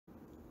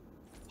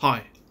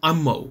Hi,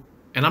 I'm Mo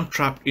and I'm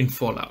trapped in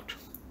Fallout.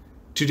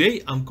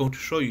 Today I'm going to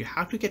show you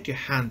how to get your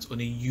hands on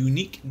a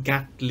unique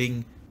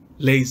Gatling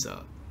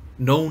laser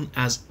known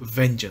as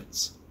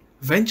Vengeance.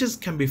 Vengeance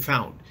can be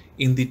found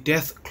in the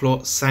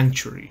Deathclaw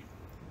Sanctuary,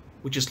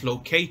 which is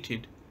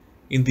located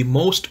in the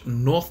most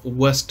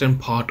northwestern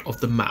part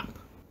of the map.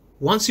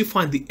 Once you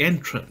find the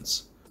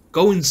entrance,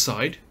 go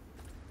inside.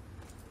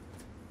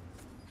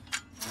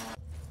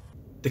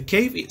 The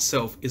cave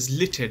itself is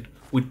littered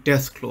with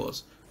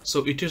Deathclaws,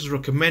 so it is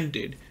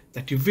recommended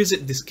that you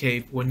visit this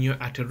cave when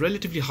you're at a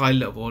relatively high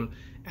level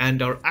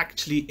and are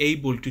actually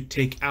able to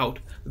take out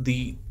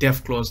the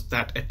Deathclaws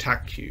that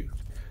attack you.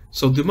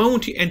 So the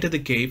moment you enter the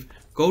cave,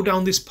 go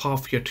down this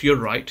path here to your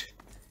right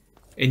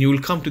and you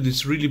will come to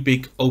this really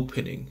big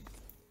opening.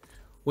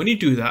 When you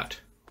do that,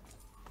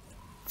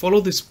 follow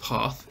this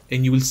path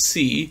and you will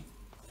see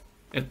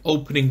an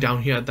opening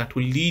down here that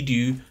will lead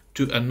you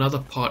to another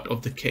part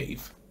of the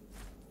cave.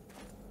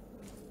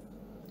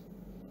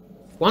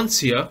 Once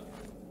here,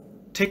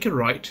 take a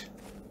right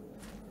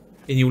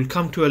and you will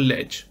come to a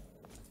ledge.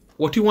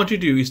 What you want to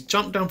do is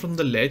jump down from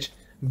the ledge,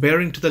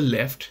 bearing to the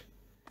left,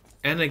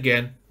 and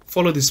again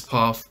follow this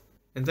path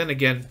and then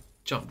again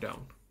jump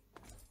down.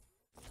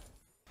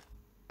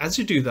 As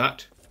you do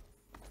that,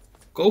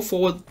 go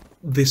forward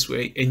this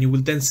way and you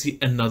will then see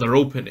another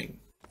opening.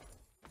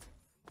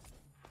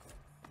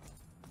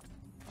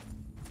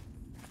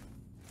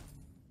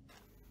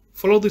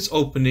 Follow this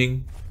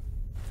opening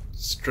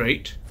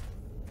straight,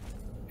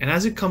 and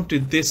as you come to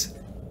this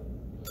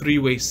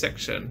three-way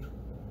section,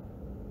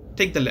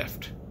 take the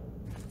left.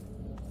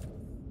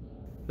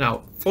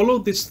 Now follow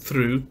this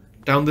through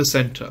down the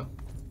center.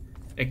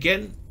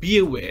 Again, be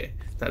aware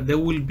that there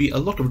will be a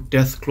lot of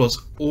Deathclaws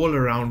all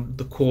around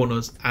the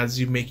corners as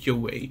you make your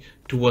way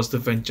towards the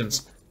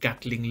Vengeance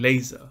Gatling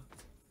Laser.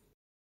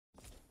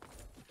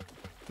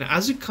 Now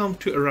as you come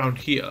to around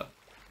here,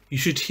 you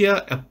should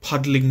hear a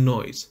puddling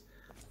noise.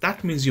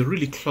 That means you're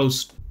really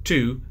close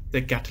to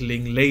the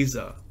Gatling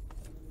Laser.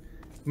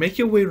 Make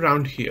your way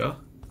around here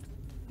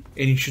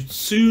and you should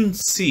soon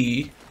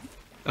see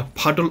a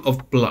puddle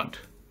of blood.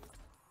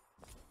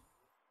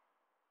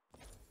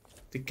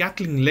 The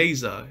Gatling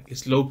laser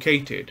is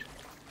located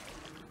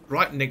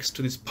right next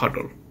to this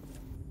puddle.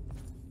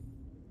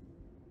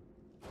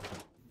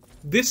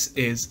 This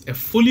is a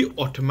fully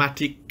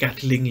automatic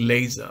Gatling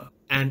laser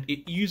and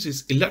it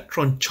uses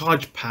electron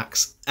charge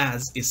packs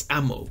as its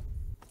ammo.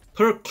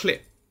 Per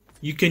clip,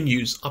 you can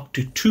use up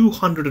to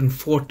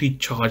 240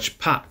 charge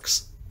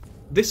packs.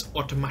 This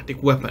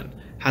automatic weapon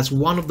has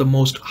one of the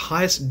most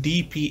highest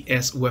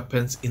DPS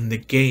weapons in the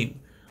game,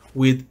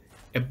 with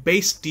a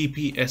base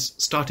DPS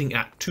starting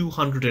at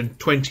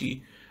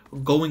 220,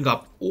 going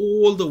up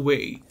all the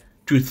way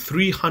to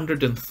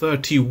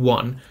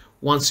 331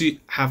 once you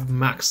have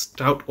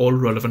maxed out all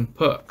relevant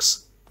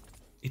perks.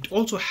 It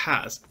also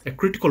has a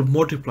critical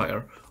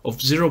multiplier of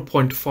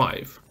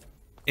 0.5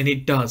 and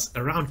it does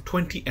around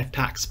 20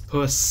 attacks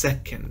per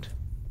second.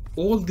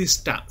 All these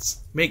stats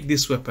make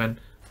this weapon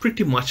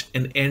pretty much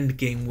an end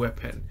game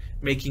weapon,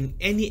 making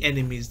any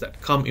enemies that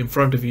come in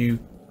front of you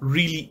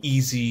really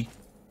easy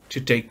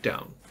to take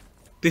down.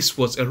 This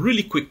was a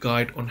really quick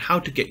guide on how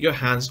to get your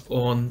hands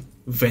on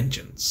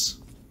Vengeance.